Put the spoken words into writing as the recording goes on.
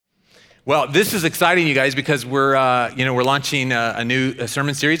Well, this is exciting, you guys, because we're launching a new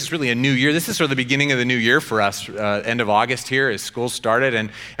sermon series. It's really a new year. This is sort of the beginning of the new year for us, end of August here as school started.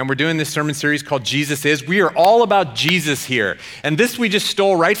 And we're doing this sermon series called Jesus Is. We are all about Jesus here. And this we just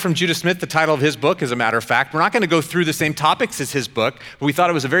stole right from Judah Smith, the title of his book, as a matter of fact. We're not going to go through the same topics as his book, but we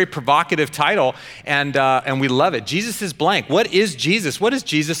thought it was a very provocative title, and we love it. Jesus is blank. What is Jesus? What is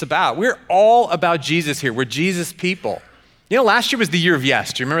Jesus about? We're all about Jesus here. We're Jesus people. You know, last year was the year of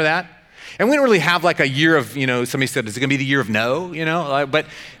yes. Do you remember that? And we didn't really have like a year of, somebody said, is it going to be the year of no? But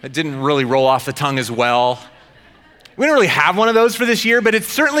it didn't really roll off the tongue as well. We don't really have one of those for this year, but it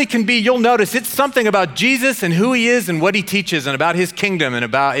certainly can be. You'll notice it's something about Jesus and who he is and what he teaches and about his kingdom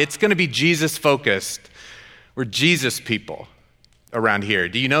and it's going to be Jesus focused. We're Jesus people around here.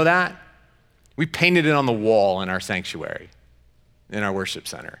 Do you know that? We painted it on the wall in our sanctuary, in our worship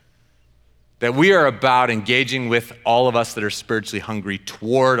center. That we are about engaging with all of us that are spiritually hungry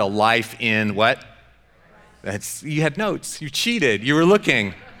toward a life in what? You had notes. You cheated. You were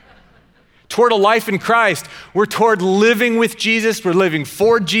looking. Toward a life in Christ. We're toward living with Jesus. We're living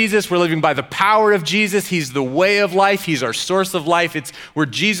for Jesus. We're living by the power of Jesus. He's the way of life. He's our source of life. We're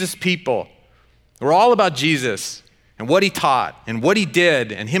Jesus people. We're all about Jesus and what he taught and what he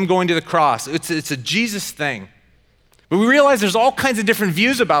did and him going to the cross. It's a Jesus thing. But we realize there's all kinds of different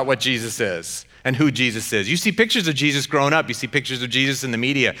views about what Jesus is and who Jesus is. You see pictures of Jesus growing up. You see pictures of Jesus in the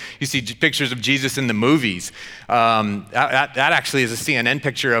media. You see pictures of Jesus in the movies. That actually is a CNN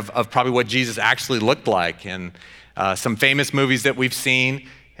picture of probably what Jesus actually looked like. And some famous movies that we've seen.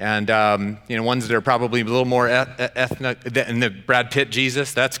 And ones that are probably a little more ethnic. And the Brad Pitt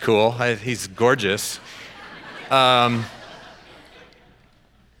Jesus, that's cool. He's gorgeous.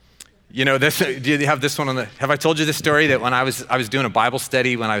 Do you have this one have I told you this story that when I was doing a Bible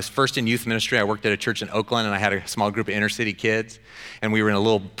study when I was first in youth ministry, I worked at a church in Oakland and I had a small group of inner city kids and we were in a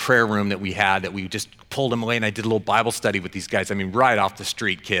little prayer room that we just pulled them away and I did a little Bible study with these guys, right off the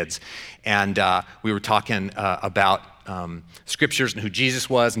street kids. And we were talking about scriptures and who Jesus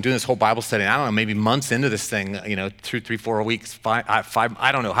was and doing this whole Bible study. And I don't know, maybe months into this thing, 2, 3, 4 weeks, five,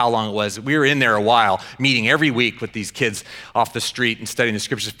 I don't know how long it was. We were in there a while, meeting every week with these kids off the street and studying the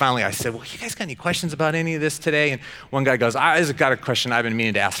scriptures. Finally, I said, well, you guys got any questions about any of this today? And one guy goes, I've got a question I've been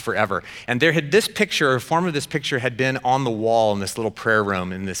meaning to ask forever. And there had this picture, a form of this picture had been on the wall in this little prayer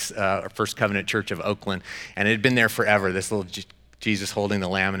room in this First Covenant Church of Oakland. And it had been there forever, this little Jesus holding the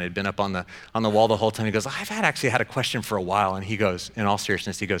lamb, and it had been up on the wall the whole time. He goes, I've actually had a question for a while. And he goes, in all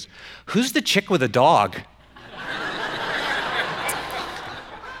seriousness, he goes, who's the chick with a dog?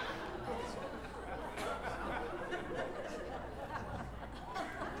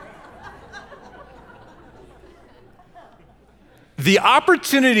 The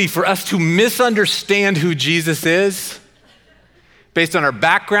opportunity for us to misunderstand who Jesus is, based on our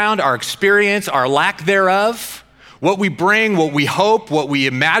background, our experience, our lack thereof, what we bring, what we hope, what we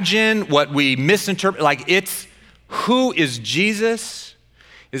imagine, what we misinterpret, it's who is Jesus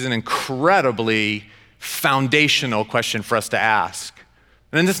is an incredibly foundational question for us to ask.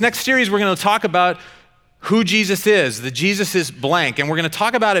 And in this next series, we're going to talk about who Jesus is. The Jesus is blank. And we're going to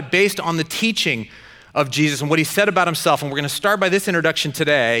talk about it based on the teaching of Jesus and what he said about himself. And we're going to start by this introduction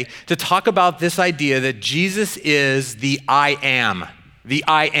today to talk about this idea that Jesus is the I am. The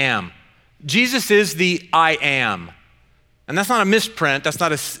I am. Jesus is the I am. And that's not a misprint. That's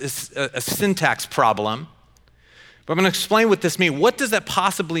not a syntax problem. But I'm going to explain what this means. What does that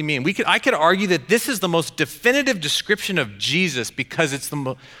possibly mean? I could argue that this is the most definitive description of Jesus because it's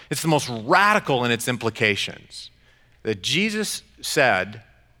the most radical in its implications. That Jesus said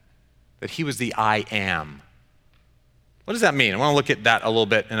that he was the I am. What does that mean? I want to look at that a little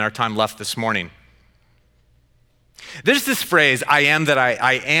bit in our time left this morning. There's this phrase, I am that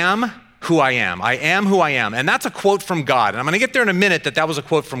I am who I am. I am who I am. And that's a quote from God. And I'm going to get there in a minute that was a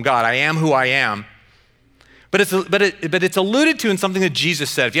quote from God. I am who I am. But it's alluded to in something that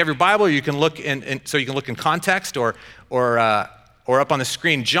Jesus said. If you have your Bible, you can look in context or up on the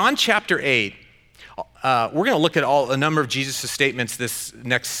screen. John chapter 8. We're going to look at a number of Jesus' statements this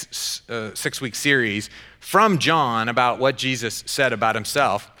next 6-week series from John about what Jesus said about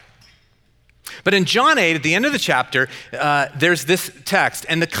himself. But in John 8, at the end of the chapter, there's this text.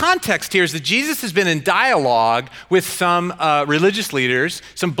 And the context here is that Jesus has been in dialogue with some religious leaders,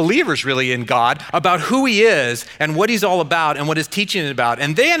 some believers really in God, about who he is and what he's all about and what his teaching is about.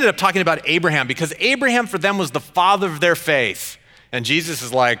 And they ended up talking about Abraham because Abraham for them was the father of their faith. And Jesus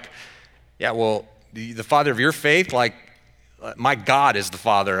is like, yeah, well, the father of your faith, my God is the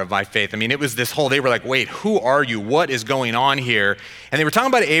father of my faith. I mean, it was they were like, wait, who are you? What is going on here? And they were talking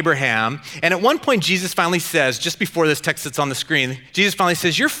about Abraham. And at one point, Jesus finally says, just before this text that's on the screen, Jesus finally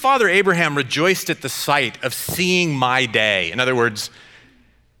says, your father Abraham rejoiced at the sight of seeing my day. In other words,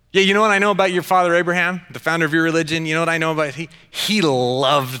 yeah, you know what I know about your father Abraham, the founder of your religion? You know what I know about? He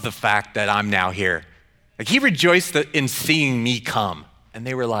loved the fact that I'm now here. Like, he rejoiced in seeing me come. And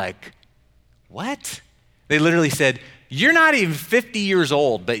they were like, what? They literally said, you're not even 50 years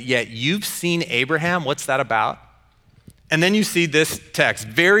old, but yet you've seen Abraham. What's that about? And then you see this text.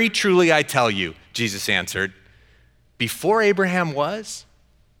 Very truly I tell you, Jesus answered, before Abraham was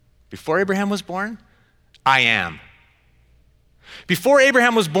born, I am. Before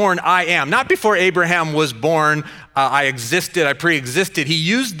Abraham was born, I am. Not before Abraham was born, I existed, I pre-existed. He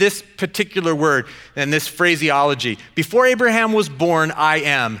used this particular word and this phraseology. Before Abraham was born, I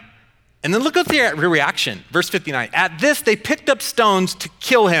am. And then look at their reaction, verse 59. At this, they picked up stones to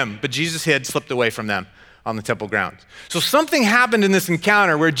kill him, but Jesus' head slipped away from them on the temple grounds. So something happened in this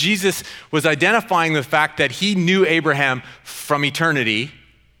encounter where Jesus was identifying the fact that he knew Abraham from eternity.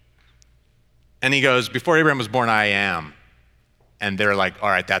 And he goes, before Abraham was born, I am. And they're like, all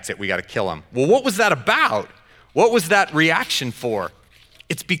right, that's it, we got to kill him. Well, what was that about? What was that reaction for?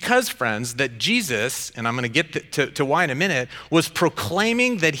 It's because, friends, that Jesus, and I'm going to get to why in a minute, was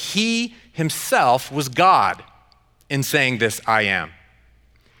proclaiming that he himself was God in saying this, I am.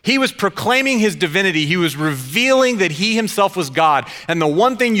 He was proclaiming his divinity. He was revealing that he himself was God. And the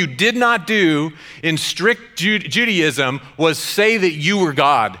one thing you did not do in strict Judaism was say that you were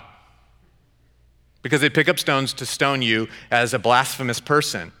God, because they'd pick up stones to stone you as a blasphemous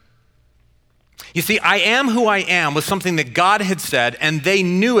person. You see, I am who I am was something that God had said, and they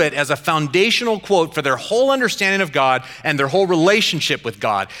knew it as a foundational quote for their whole understanding of God and their whole relationship with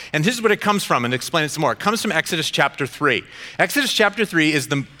God. And this is what it comes from, and to explain it some more. It comes from Exodus chapter 3. Exodus chapter 3 is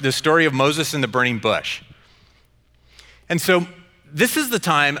the story of Moses and the burning bush. And so this is the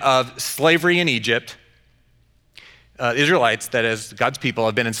time of slavery in Egypt. Israelites, that is, God's people,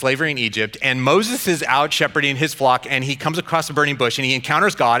 have been in slavery in Egypt, and Moses is out shepherding his flock, and he comes across a burning bush, and he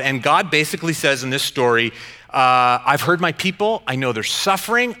encounters God, and God basically says in this story, I've heard my people, I know they're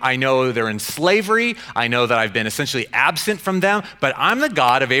suffering, I know they're in slavery, I know that I've been essentially absent from them, but I'm the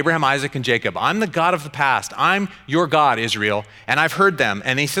God of Abraham, Isaac, and Jacob. I'm the God of the past. I'm your God, Israel, and I've heard them.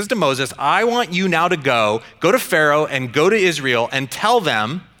 And he says to Moses, I want you now to go to Pharaoh and go to Israel and tell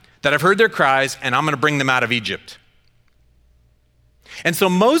them that I've heard their cries, and I'm going to bring them out of Egypt. And so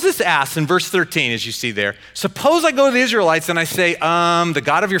Moses asks in verse 13, as you see there, suppose I go to the Israelites and I say, the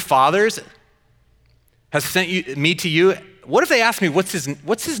God of your fathers has sent me to you. What if they ask me, what's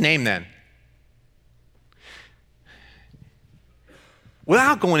his name then?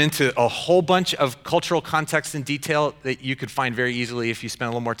 Without going into a whole bunch of cultural context and detail that you could find very easily if you spend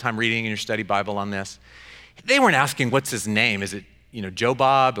a little more time reading in your study Bible on this, they weren't asking what's his name. Is it, Joe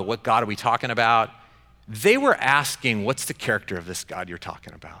Bob, or what God are we talking about? They were asking, what's the character of this God you're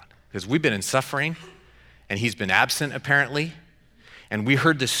talking about? Because we've been in suffering, and he's been absent apparently, and we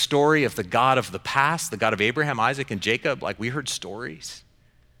heard this story of the God of the past, the God of Abraham, Isaac, and Jacob. Like, we heard stories.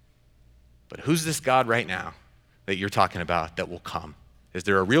 But who's this God right now that you're talking about that will come? Is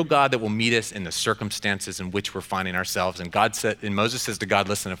there a real God that will meet us in the circumstances in which we're finding ourselves? And Moses says to God,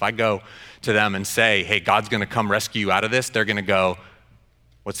 listen, if I go to them and say, hey, God's going to come rescue you out of this, they're going to go,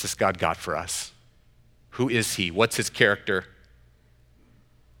 what's this God got for us? Who is he? What's his character?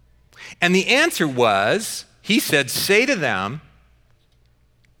 And the answer was, he said, say to them,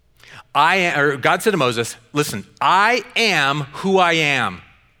 God said to Moses, listen, I am who I am.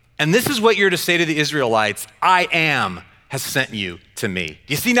 And this is what you're to say to the Israelites, I am has sent you to me.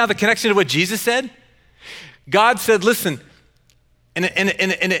 Do you see now the connection to what Jesus said? God said, listen, and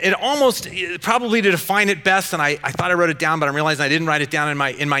it almost, probably to define it best, and I thought I wrote it down, but I'm realizing I didn't write it down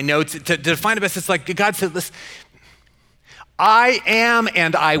in my notes. To define it best, it's like God said, listen, I am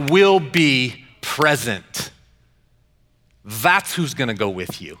and I will be present. That's who's gonna go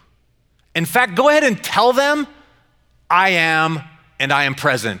with you. In fact, go ahead and tell them, I am and I am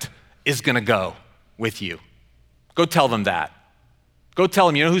present is gonna go with you. Go tell them that. Go tell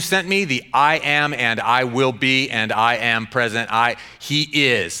them, you know who sent me? The I am and I will be and I am present. He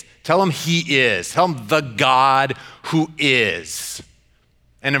is. Tell him he is. Tell him the God who is.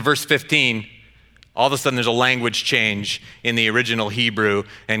 And in verse 15, all of a sudden there's a language change in the original Hebrew,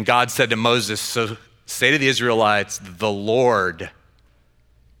 and God said to Moses, so say to the Israelites, the Lord,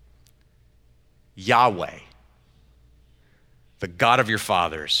 Yahweh, the God of your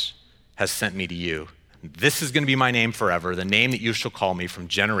fathers, has sent me to you. This is going to be my name forever, the name that you shall call me from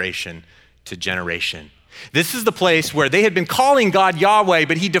generation to generation. This is the place where they had been calling God Yahweh,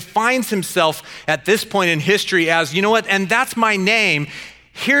 but he defines himself at this point in history as, you know what, and that's my name.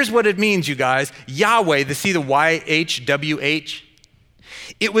 Here's what it means, you guys. Yahweh, see the YHWH?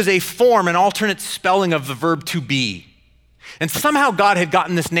 It was a form, an alternate spelling of the verb to be. And somehow God had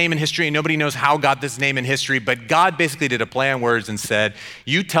gotten this name in history, and nobody knows how got this name in history, but God basically did a play on words and said,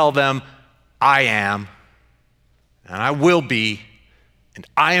 you tell them, I am, and I will be, and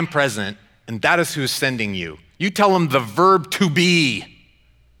I am present, and that is who is sending you. You tell them the verb to be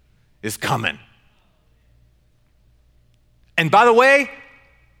is coming. And by the way,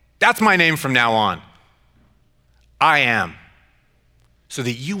 that's my name from now on. I am. So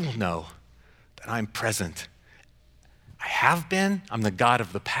that you will know that I'm present. I have been. I'm the God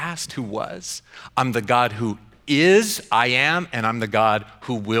of the past who was. I'm the God who is, I am, and I'm the God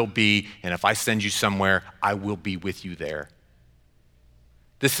who will be. And if I send you somewhere, I will be with you there.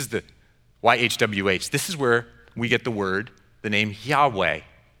 This is the YHWH. This is where we get the name Yahweh.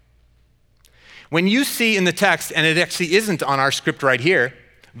 When you see in the text, and it actually isn't on our script right here,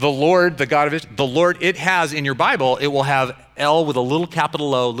 the Lord, the God of Israel, the Lord, it has in your Bible, it will have L with a little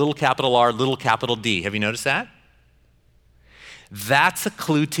capital O, little capital R, little capital D. Have you noticed that? That's a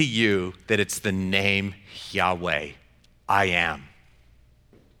clue to you that it's the name Yahweh, I am.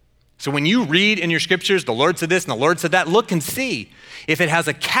 So when you read in your scriptures, the Lord said this and the Lord said that, look and see if it has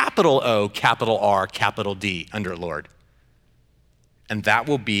a capital O, capital R, capital D under Lord. And that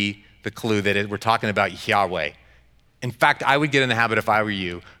will be the clue that we're talking about Yahweh. In fact, I would get in the habit, if I were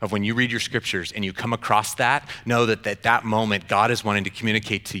you, of when you read your scriptures and you come across that, know that at that moment, God is wanting to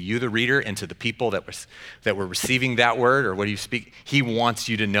communicate to you, the reader, and to the people that were receiving that word or what you speak. He wants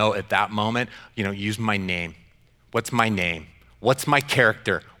you to know at that moment, use my name. What's my name? What's my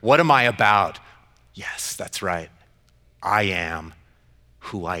character? What am I about? Yes, that's right. I am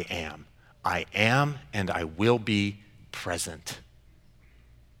who I am. I am and I will be present.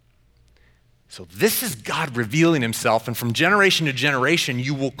 So this is God revealing himself, and from generation to generation,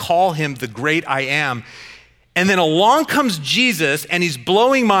 you will call him the great I am. And then along comes Jesus, and he's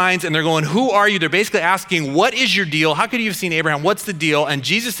blowing minds, and they're going, who are you? They're basically asking, what is your deal? How could you have seen Abraham? What's the deal? And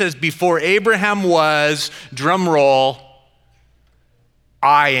Jesus says, before Abraham was, drum roll,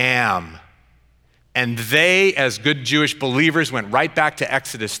 I am. And they, as good Jewish believers, went right back to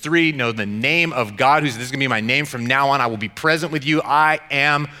Exodus 3, know the name of God, this is gonna be my name from now on. I will be present with you. I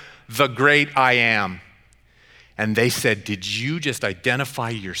am the great I am. And they said, did you just identify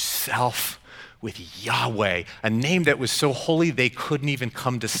yourself with Yahweh, a name that was so holy they couldn't even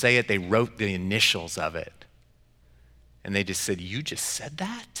come to say it. They wrote the initials of it. And they just said, you just said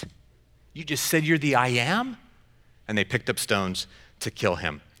that? You just said you're the I am? And they picked up stones to kill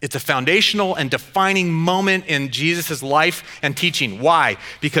him. It's a foundational and defining moment in Jesus' life and teaching. Why?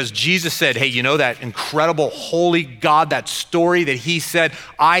 Because Jesus said, hey, you know that incredible holy God, that story that he said,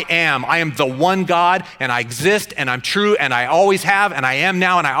 I am the one God, and I exist, and I'm true, and I always have, and I am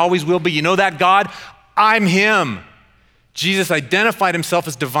now, and I always will be. You know that God? I'm him. Jesus identified himself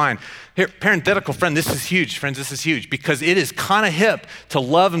as divine. Here, parenthetical friend, this is huge, friends, this is huge, because it is kind of hip to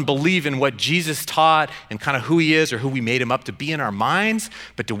love and believe in what Jesus taught and kind of who he is or who we made him up to be in our minds,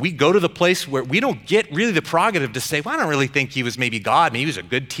 but do we go to the place where we don't get really the prerogative to say, well, I don't really think he was maybe God, maybe he was a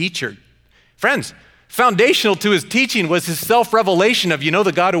good teacher. Friends, foundational to his teaching was his self-revelation of,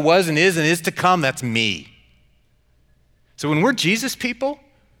 the God who was and is to come, that's me. So when we're Jesus people,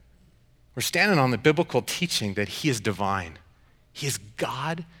 we're standing on the biblical teaching that he is divine. He is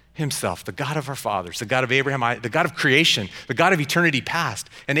God himself, the God of our fathers, the God of Abraham, the God of creation, the God of eternity past,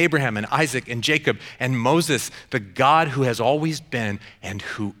 and Abraham and Isaac and Jacob and Moses, the God who has always been and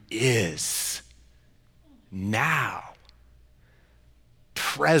who is now,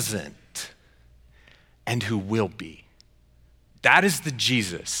 present, and who will be. That is the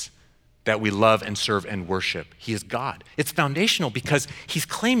Jesus that we love and serve and worship. He is God. It's foundational because he's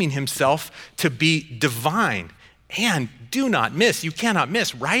claiming himself to be divine. And do not miss, you cannot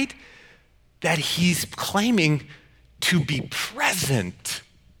miss, right? That he's claiming to be present.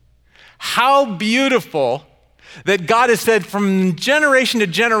 How beautiful that God has said from generation to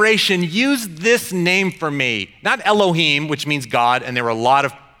generation, use this name for me. Not Elohim, which means God, and there were a lot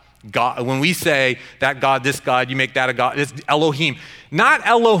of God. When we say that God, this God, you make that a God, it's Elohim. Not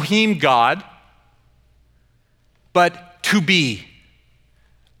Elohim God, but to be.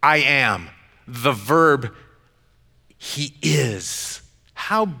 I am. The verb, he is.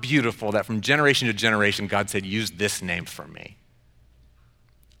 How beautiful that from generation to generation, God said, use this name for me.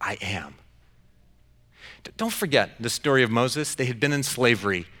 I am. Don't forget the story of Moses. They had been in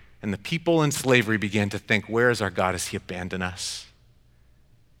slavery, and the people in slavery began to think, where is our God? Has he abandoned us?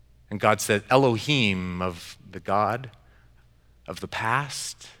 And God said, Elohim, of the God of the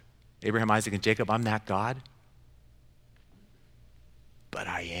past, Abraham, Isaac, and Jacob, I'm that God. But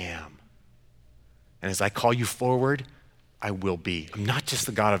I am. And as I call you forward, I will be. I'm not just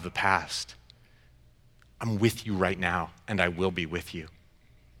the God of the past. I'm with you right now, and I will be with you.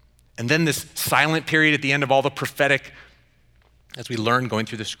 And then this silent period at the end of all the prophetic, as we learn going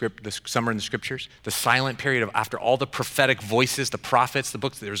through this summer in the scriptures, the silent period of after all the prophetic voices, the prophets, the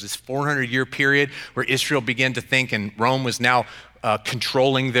books, there was this 400-year period where Israel began to think, and Rome was now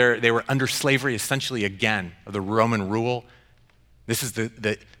controlling they were under slavery essentially again of the Roman rule. This is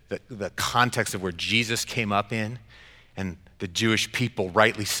the context of where Jesus came up in, and the Jewish people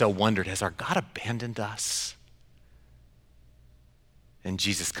rightly so wondered, has our God abandoned us? And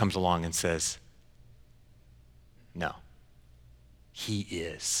Jesus comes along and says, no, he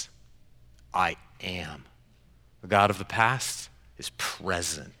is. I am. The God of the past is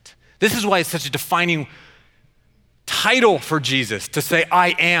present. This is why it's such a defining title for Jesus to say,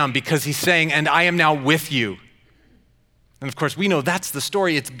 I am, because he's saying, and I am now with you. And of course, we know that's the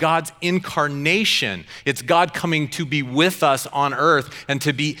story. It's God's incarnation. It's God coming to be with us on earth and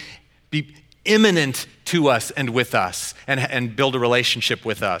to be immanent to us and with us and build a relationship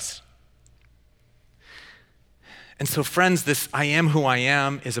with us. And so friends, this I am who I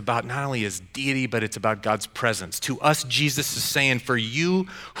am is about not only his deity, but it's about God's presence. To us, Jesus is saying, for you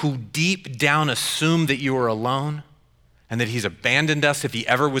who deep down assume that you are alone and that he's abandoned us if he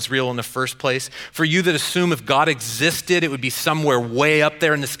ever was real in the first place, for you that assume if God existed, it would be somewhere way up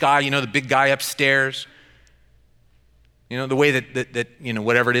there in the sky, you know, the big guy upstairs. You know, the way that you know,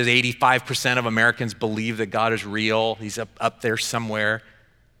 whatever it is, 85% of Americans believe that God is real. He's up there somewhere.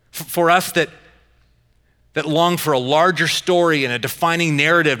 For us that long for a larger story and a defining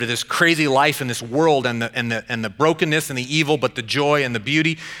narrative to this crazy life in this world and the brokenness and the evil, but the joy and the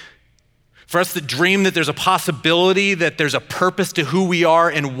beauty. For us that dream that there's a possibility, that there's a purpose to who we are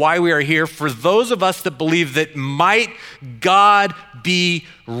and why we are here. For those of us that believe that might God be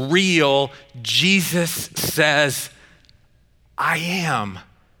real, Jesus says, I am.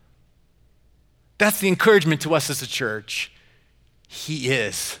 That's the encouragement to us as a church. He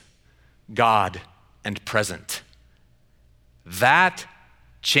is God and present. That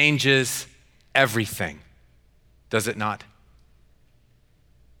changes everything, does it not?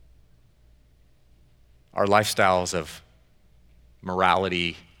 Our lifestyles of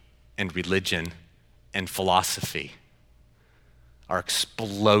morality and religion and philosophy are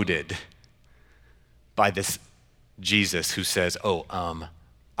exploded by this Jesus who says,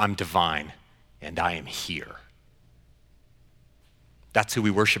 I'm divine and I am here. That's who we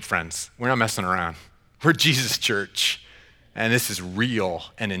worship, friends. We're not messing around. We're Jesus Church, and this is real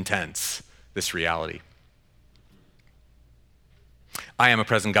and intense, this reality. I am a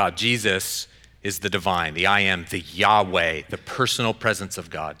present God. Jesus is the divine, the I am, the Yahweh, the personal presence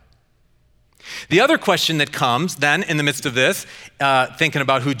of God. The other question that comes then in the midst of this, thinking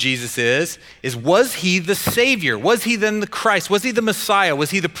about who Jesus is was he the Savior? Was he then the Christ? Was he the Messiah?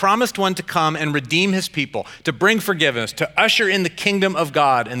 Was he the promised one to come and redeem his people, to bring forgiveness, to usher in the kingdom of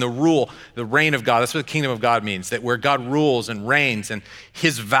God and the reign of God? That's what the kingdom of God means, that where God rules and reigns and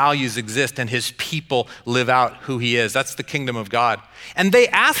his values exist and his people live out who he is. That's the kingdom of God. And they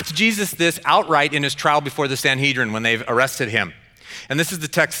asked Jesus this outright in his trial before the Sanhedrin when they've arrested him. And this is the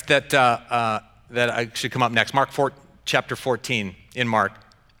text that should come up next, chapter 14 in Mark.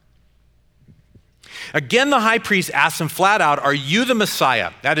 Again, the high priest asks him flat out, are you the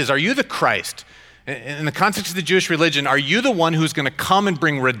Messiah? That is, are you the Christ? In the context of the Jewish religion, are you the one who's going to come and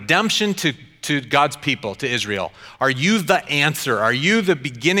bring redemption to God's people, to Israel? Are you the answer? Are you the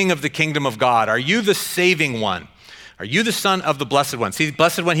beginning of the kingdom of God? Are you the saving one? Are you the son of the blessed one? See, the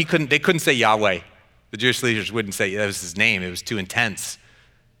blessed one, they couldn't say Yahweh. The Jewish leaders wouldn't say that was his name. It was too intense.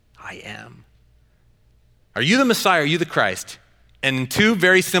 I am. Are you the Messiah? Are you the Christ? And in two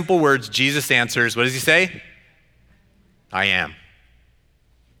very simple words, Jesus answers, what does he say? I am.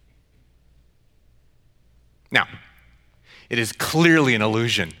 Now, it is clearly an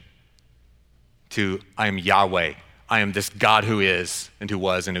allusion to I am Yahweh. I am this God who is and who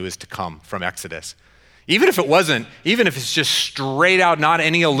was and who is to come from Exodus. Even if it wasn't, even if it's just straight out, not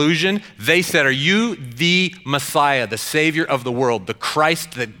any illusion, they said, are you the Messiah, the Savior of the world, the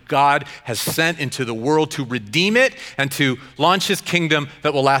Christ that God has sent into the world to redeem it and to launch his kingdom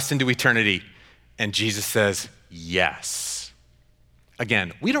that will last into eternity? And Jesus says, yes.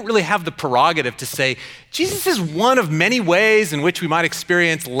 Again, we don't really have the prerogative to say, Jesus is one of many ways in which we might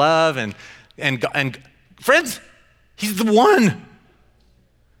experience love and friends, he's the one.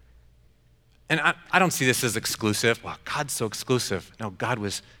 And I don't see this as exclusive. Well, God's so exclusive. No, God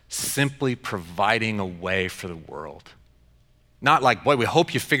was simply providing a way for the world. Not like, boy, we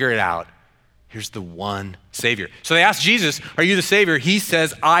hope you figure it out. Here's the one Savior. So they asked Jesus, are you the Savior? He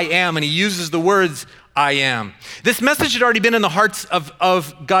says, I am, and he uses the words, I am. This message had already been in the hearts of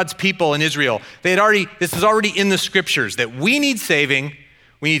God's people in Israel. This is already in the scriptures that we need saving.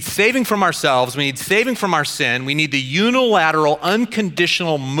 We need saving from ourselves. We need saving from our sin. We need the unilateral,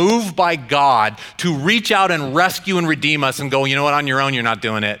 unconditional move by God to reach out and rescue and redeem us and go, you know what, on your own, you're not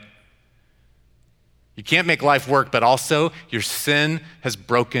doing it. You can't make life work, but also your sin has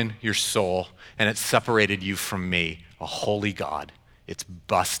broken your soul and it's separated you from me, a holy God. It's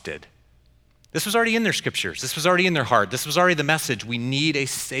busted. This was already in their scriptures. This was already in their heart. This was already the message. We need a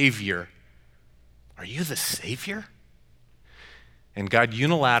Savior. Are you the Savior? And God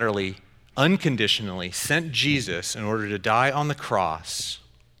unilaterally, unconditionally sent Jesus in order to die on the cross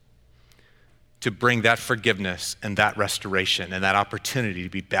to bring that forgiveness and that restoration and that opportunity to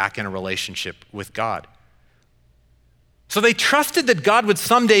be back in a relationship with God. So they trusted that God would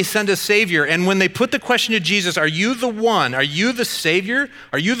someday send a Savior. And when they put the question to Jesus, are you the one? Are you the Savior?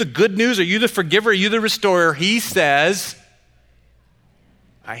 Are you the good news? Are you the forgiver? Are you the restorer? He says,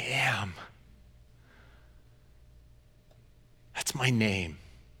 I am. That's my name.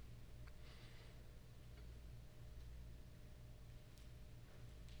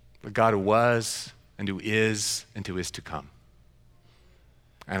 The God who was and who is and who is to come.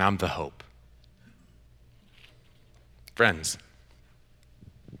 And I'm the hope. Friends,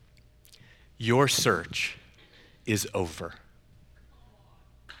 your search is over.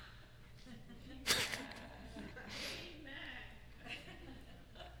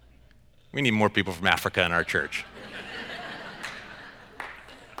 We need more people from Africa in our church.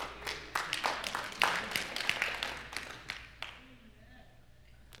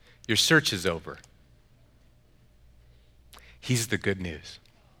 Your search is over. He's the good news.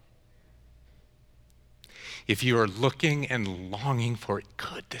 If you are looking and longing for,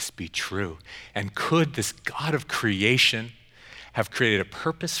 could this be true? And could this God of creation have created a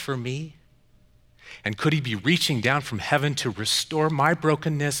purpose for me? And could he be reaching down from heaven to restore my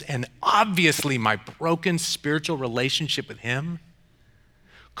brokenness and obviously my broken spiritual relationship with him?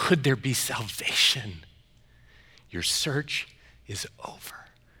 Could there be salvation? Your search is over.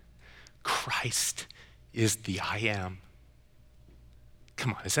 Christ is the I am.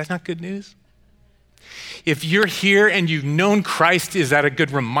 Come on, is that not good news? If you're here and you've known Christ, is that a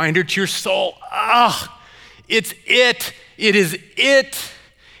good reminder to your soul? It's it. It is it.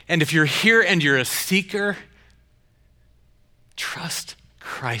 And if you're here and you're a seeker, trust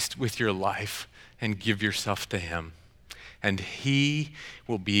Christ with your life and give yourself to him. And he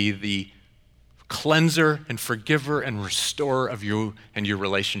will be the cleanser and forgiver and restorer of you and your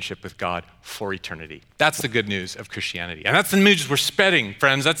relationship with God for eternity. That's the good news of Christianity. And that's the news we're spreading,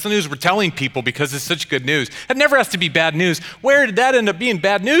 friends. That's the news we're telling people because it's such good news. It never has to be bad news. Where did that end up being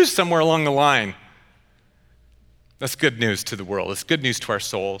bad news? Somewhere along the line. That's good news to the world. It's good news to our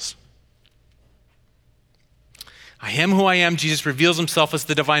souls. I am who I am. Jesus reveals himself as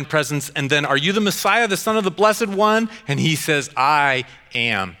the divine presence. And then, are you the Messiah, the Son of the Blessed One? And he says, I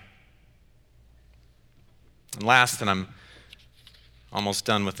am. And last, and I'm almost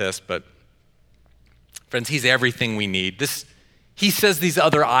done with this, but friends, he's everything we need. He says these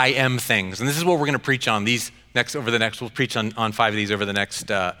other I am things, and this is what we're going to preach on we'll preach on 5 of these over the next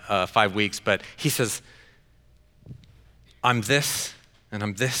 5 weeks, but he says, I'm this, and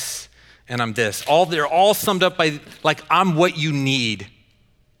I'm this, and I'm this. They're all summed up by, like, I'm what you need.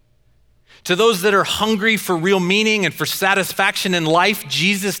 To those that are hungry for real meaning and for satisfaction in life,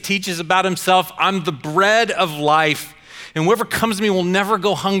 Jesus teaches about himself, I'm the bread of life. And whoever comes to me will never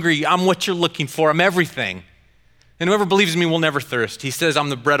go hungry. I'm what you're looking for. I'm everything. And whoever believes in me will never thirst. He says, I'm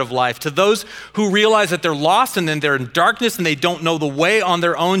the bread of life. To those who realize that they're lost and then they're in darkness and they don't know the way on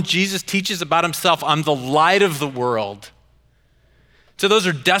their own, Jesus teaches about himself, I'm the light of the world. To those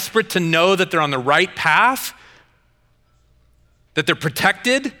who are desperate to know that they're on the right path, that they're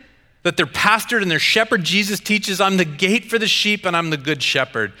protected, that they're pastored and their shepherd, Jesus teaches, I'm the gate for the sheep and I'm the good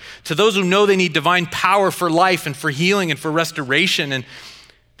shepherd. To those who know they need divine power for life and for healing and for restoration, and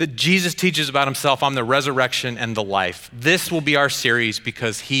that Jesus teaches about himself, I'm the resurrection and the life. This will be our series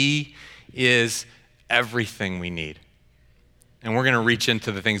because he is everything we need. And we're going to reach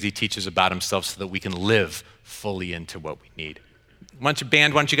into the things he teaches about himself so that we can live fully into what we need. Why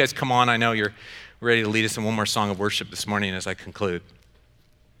don't you guys come on? I know you're ready to lead us in one more song of worship this morning as I conclude.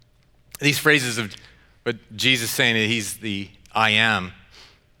 These phrases of what Jesus is saying, he's the I am.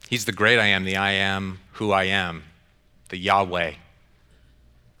 He's the great I am, the I am who I am, the Yahweh.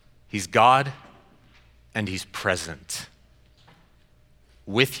 He's God and he's present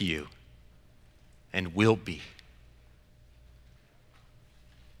with you and will be.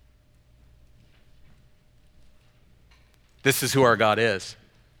 This is who our God is,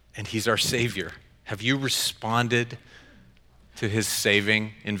 and he's our Savior. Have you responded to his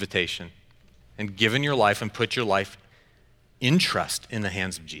saving invitation and given your life and put your life in trust in the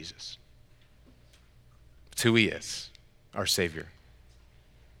hands of Jesus? It's who he is, our Savior.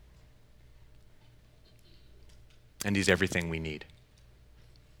 And he's everything we need.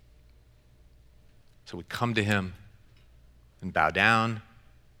 So we come to him and bow down,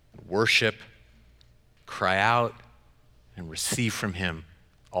 worship, cry out, and receive from him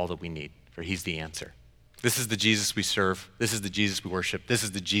all that we need, for he's the answer. This is the Jesus we serve. This is the Jesus we worship. This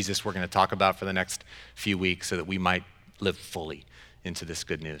is the Jesus we're going to talk about for the next few weeks so that we might live fully into this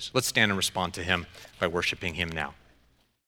good news. Let's stand and respond to him by worshiping him now.